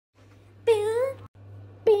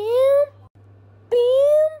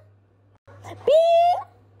Bam!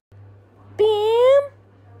 Bam!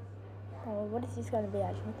 Oh, what is this going to be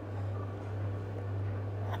actually?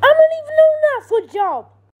 I'm not even old enough for a job.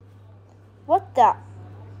 What the?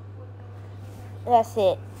 That's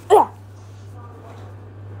it. Ugh.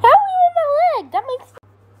 How are you on my leg? That makes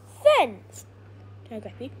sense. Can I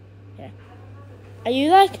grab you? Yeah. Are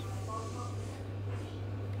you like...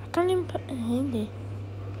 I can't even put a hand there.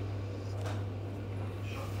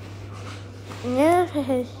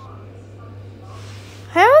 Yes.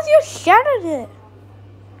 How has you shattered it?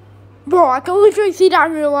 Bro, I can literally see that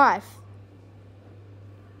in real life.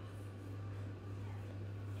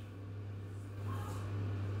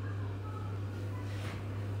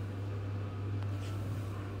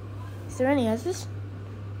 Is there any others?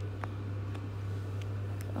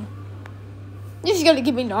 Oh. This is gonna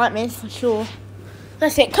give me nightmares for sure.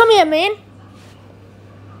 That's it. Come here, man.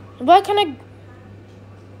 Why can't I...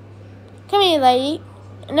 Come here, lady.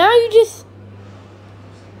 Now you just...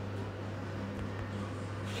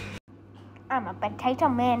 I'm a potato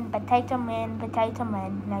man, potato man, potato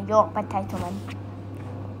man. Now you're a potato man.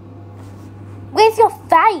 Where's your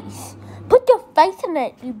face? Put your face in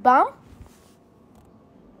it, you bum.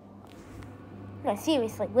 No,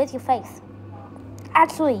 seriously, where's your face?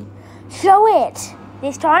 Actually, show it.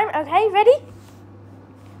 This time, okay? Ready?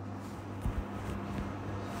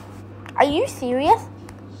 Are you serious?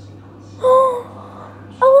 Oh,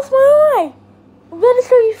 I lost my eye. I better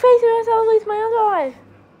show your face or else I'll lose my other eye.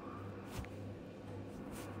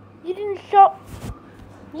 You didn't show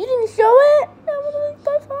it? Now I'm gonna lose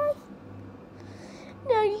both eyes.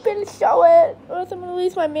 Now you better show it or else I'm gonna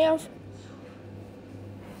lose my mouth.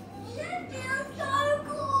 That feels so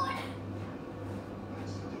good.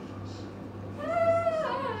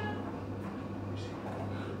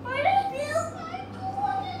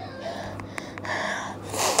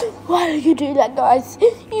 Why did you do that, guys?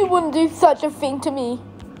 You wouldn't do such a thing to me.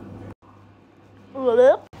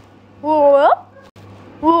 Whoop, whoop,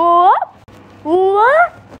 whoop,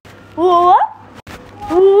 whoop, whoop,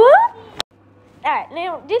 whoop. Alright,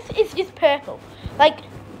 now this is just purple. Like,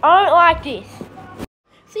 I don't like this.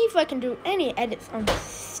 See if I can do any edits on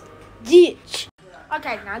Stitch.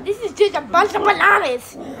 Okay, now this is just a bunch of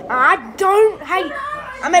bananas. I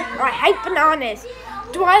hate bananas.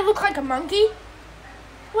 Do I look like a monkey?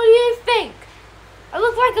 What do you think? I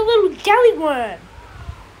look like a little jelly worm.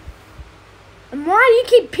 And why do you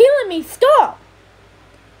keep peeling me? Stop!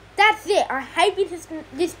 That's it. I hate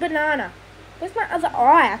this banana. Where's my other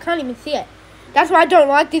eye? I can't even see it. That's why I don't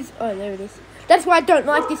like this. Oh, there it is. That's why I don't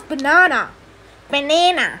like this banana.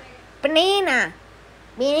 Banana. Banana.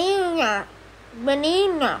 Banana.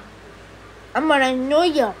 Banana. I'm gonna annoy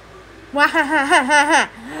you. Wahahaha.